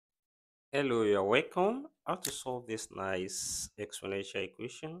Hello, you're welcome. How to solve this nice exponential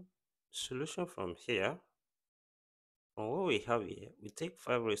equation? Solution from here. From what we have here, we take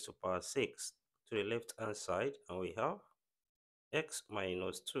 5 raised to power 6 to the left hand side, and we have x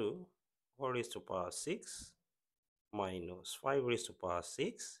minus 2 whole raised to power 6 minus 5 raised to power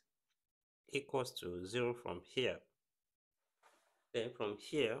 6 equals to 0 from here. Then from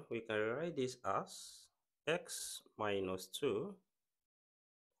here, we can rewrite this as x minus 2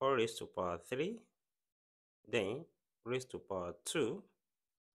 whole raised to power 3, then raised to power 2,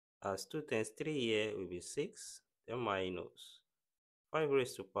 as 2 times 3 here will be 6, then minus 5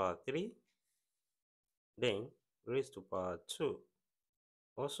 raised to power 3, then raised to power 2,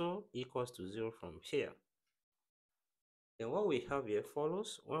 also equals to 0 from here. Then what we have here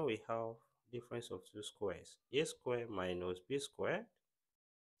follows when we have difference of two squares. A squared minus b squared,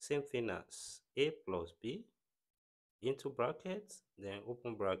 same thing as a plus b, into brackets, then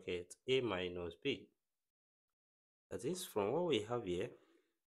open bracket, a minus b. That is, from what we have here,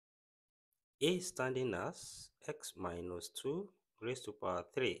 a standing as x minus 2 raised to power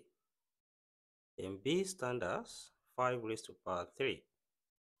 3. Then b stands as 5 raised to power 3.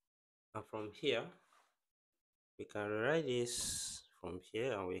 And from here, we can rewrite this from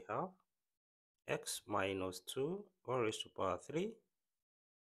here, and we have x minus 2 all raised to power 3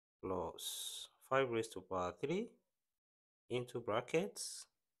 plus 5 raised to power 3 into brackets,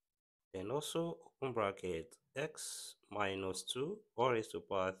 then also open bracket, x minus 2 all raised to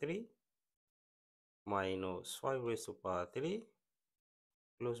power 3 minus 5 raised to power 3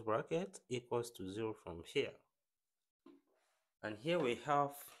 close bracket equals to 0 from here. And here we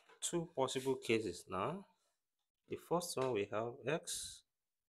have two possible cases now. The first one, we have x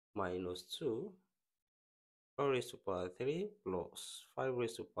minus 2 all raised to power 3 plus 5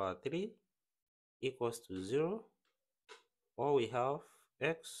 raised to power 3 equals to 0. Or we have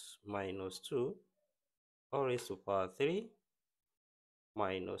x minus 2 all raised to power 3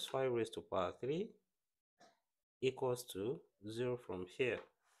 minus 5 raised to power 3 equals to 0 from here.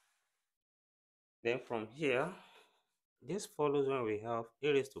 Then from here, this follows when we have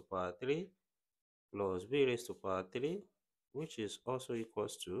a raised to power 3 plus b raised to power 3, which is also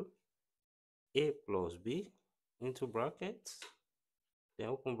equals to a plus b into brackets, then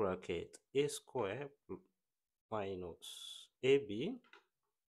open bracket, a squared minus ab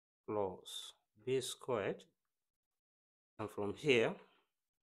plus b squared. And from here,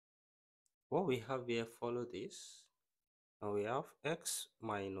 what we have here follow this, and we have x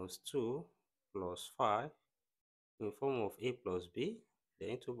minus 2 plus 5 in form of a plus b, then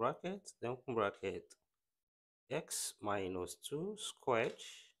into bracket, then open bracket, x minus 2 squared,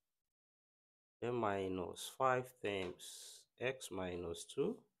 then minus 5 times x minus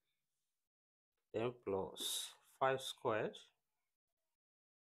 2, then plus 5 squared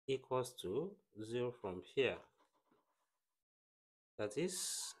equals to 0 from here. That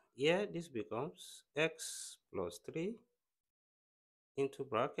is, here this becomes x plus 3 into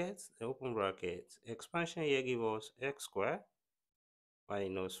brackets, then open bracket. Expansion here gives us x squared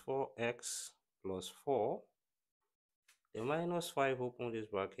minus 4x plus 4. The minus 5 open this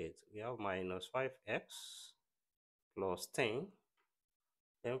bracket. We have minus 5x plus 10,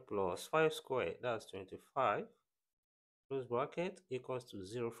 then plus 5 squared, that's 25, close bracket equals to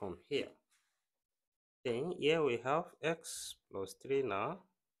 0 from here. Then here we have x plus 3 now,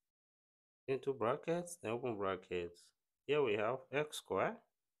 into brackets, then open brackets. Here we have x squared,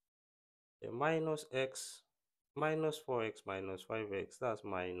 then minus x, minus 4x minus 5x, that's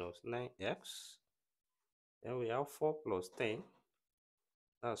minus 9x. Then we have 4 plus 10,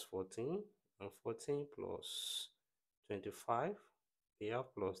 that's 14, and 14 plus 25, we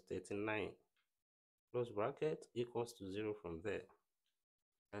have plus 39. Close bracket equals to 0 from there.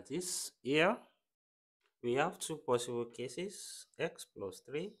 That is, here we have two possible cases, x plus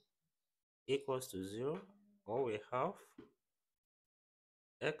 3 equals to 0, or we have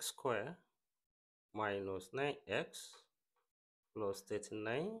x squared minus 9x plus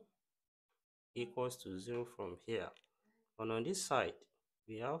 39 equals to 0 from here. And on this side,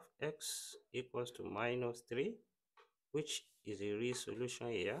 we have x equals to minus 3, which is a real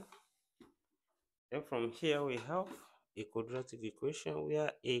solution here. Then from here, we have a quadratic equation where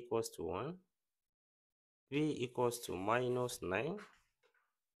a equals to 1, b equals to minus 9,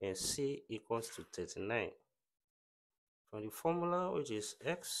 and c equals to 39. From the formula, which is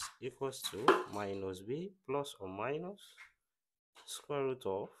x equals to minus b plus or minus square root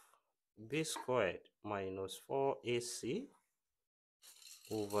of b squared minus 4ac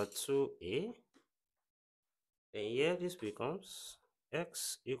over 2a. And here this becomes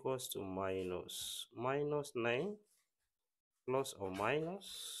x equals to minus 9 plus or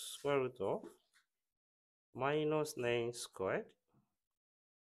minus square root of minus 9 squared,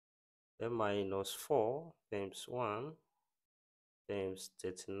 then minus 4 times 1 times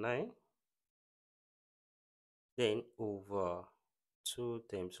 39, then over 2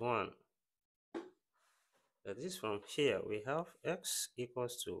 times 1. That is, from here we have x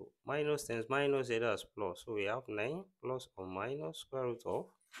equals to minus times minus, that's plus. So we have 9 plus or minus square root of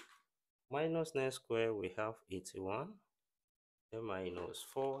minus 9 squared, we have 81. Then minus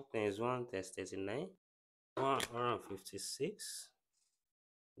 4 times 1 times 39, 156.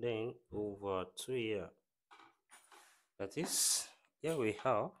 Then over 2 here. That is, here we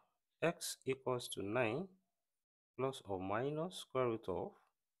have x equals to 9 plus or minus square root of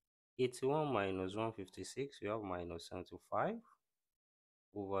 81 minus 156, we have minus 75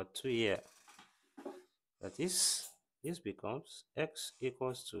 over 2 here. That is, this becomes x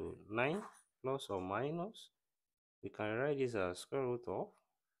equals to 9 plus or minus, we can write this as square root of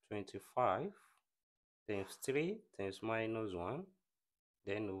 25 times 3 times minus 1,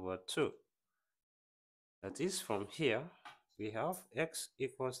 then over 2. That is, from here, we have x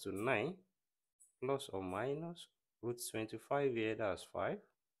equals to 9 plus or minus root 25 here, that's 5.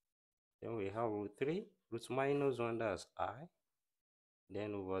 Then we have root 3, root minus 1, that's I.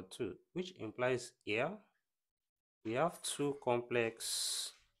 Then over 2, which implies here we have two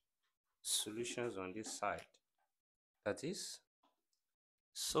complex solutions on this side. That is,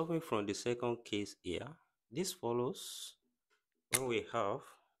 solving from the second case here, this follows when we have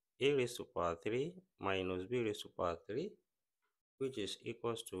a raised to power 3 minus b raised to power 3, which is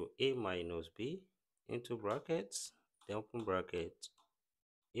equals to a minus b into brackets, then open bracket,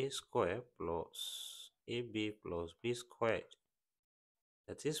 a squared plus ab plus b squared.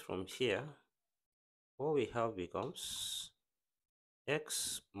 That is, from here, what we have becomes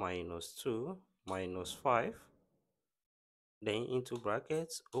x minus 2 minus 5, then into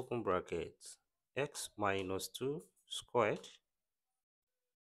brackets, open bracket, x minus 2 squared,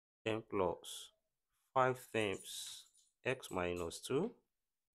 then plus 5 times x minus 2,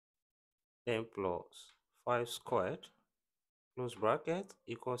 then plus 5 squared, close bracket,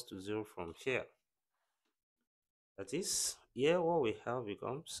 equals to 0 from here. That is, here what we have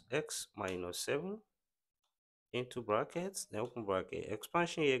becomes x minus 7 into brackets, then open bracket.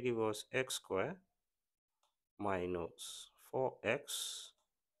 Expansion here gives us x squared minus 4x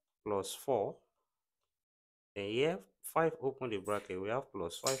plus 4. Then here 5 open the bracket, we have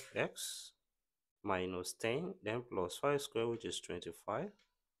plus 5x minus 10, then plus 5 squared, which is 25,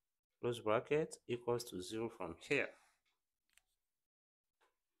 close bracket, equals to 0 from here.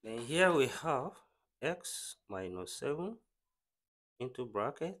 Then here we have x minus 7 into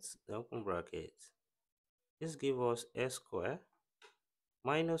brackets, then open bracket. This gives us x squared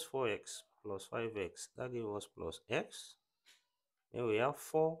minus 4x plus 5x, that gives us plus x. Then we have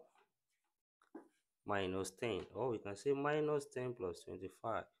 4 minus 10, or we can say minus 10 plus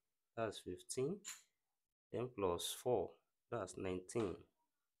 25, that's 15. Then plus 4, that's 19.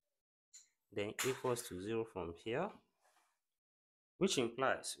 Then equals to 0 from here, which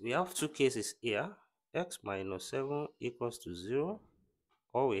implies we have two cases here. X minus 7 equals to 0,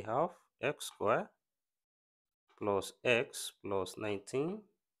 or we have x squared plus x plus 19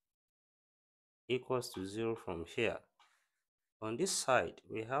 equals to 0 from here. On this side,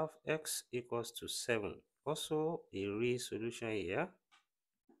 we have x equals to 7, also a real solution here.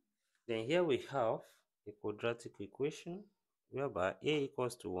 Then here we have a quadratic equation whereby a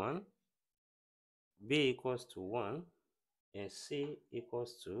equals to 1, b equals to 1, and c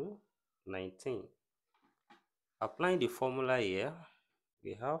equals to 19. Applying the formula here,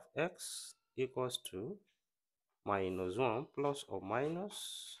 we have x equals to minus 1 plus or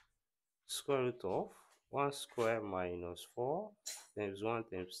minus square root of 1 square minus 4 times 1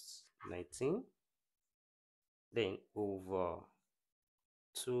 times 19, then over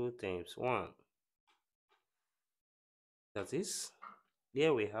 2 times 1. That is,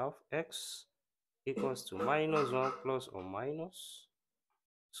 here we have x equals to minus 1 plus or minus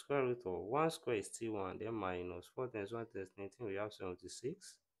square root of 1 square is still 1, then minus 4 times 1 times 19, we have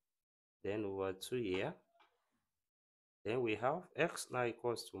 76, then over 2 here. Then we have x now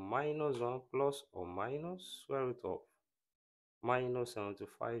equals to minus 1 plus or minus square root of minus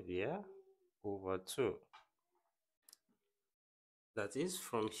 75 here over 2. That is,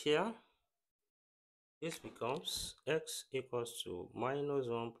 from here, this becomes x equals to minus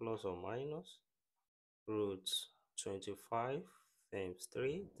 1 plus or minus root 25 times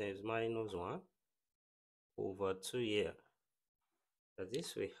 3 times minus 1 over 2 here. That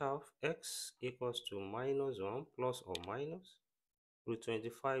is, we have x equals to minus 1 plus or minus root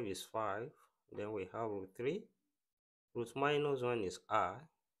 25 is 5, then we have root 3, root minus 1 is I,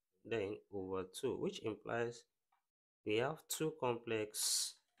 then over 2, which implies we have two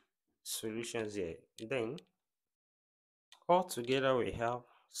complex solutions here. Then altogether we have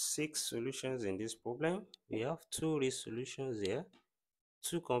 6 solutions in this problem. We have 2 real solutions here,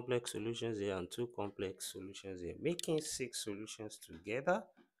 2 complex solutions here, and 2 complex solutions here, making 6 solutions together.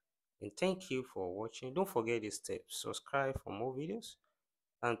 And thank you for watching. Don't forget this step: subscribe for more videos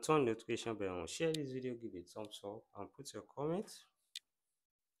and turn notification bell on. Share this video, give it a thumbs up, and put your comments.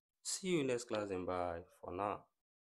 See you next class, and bye for now.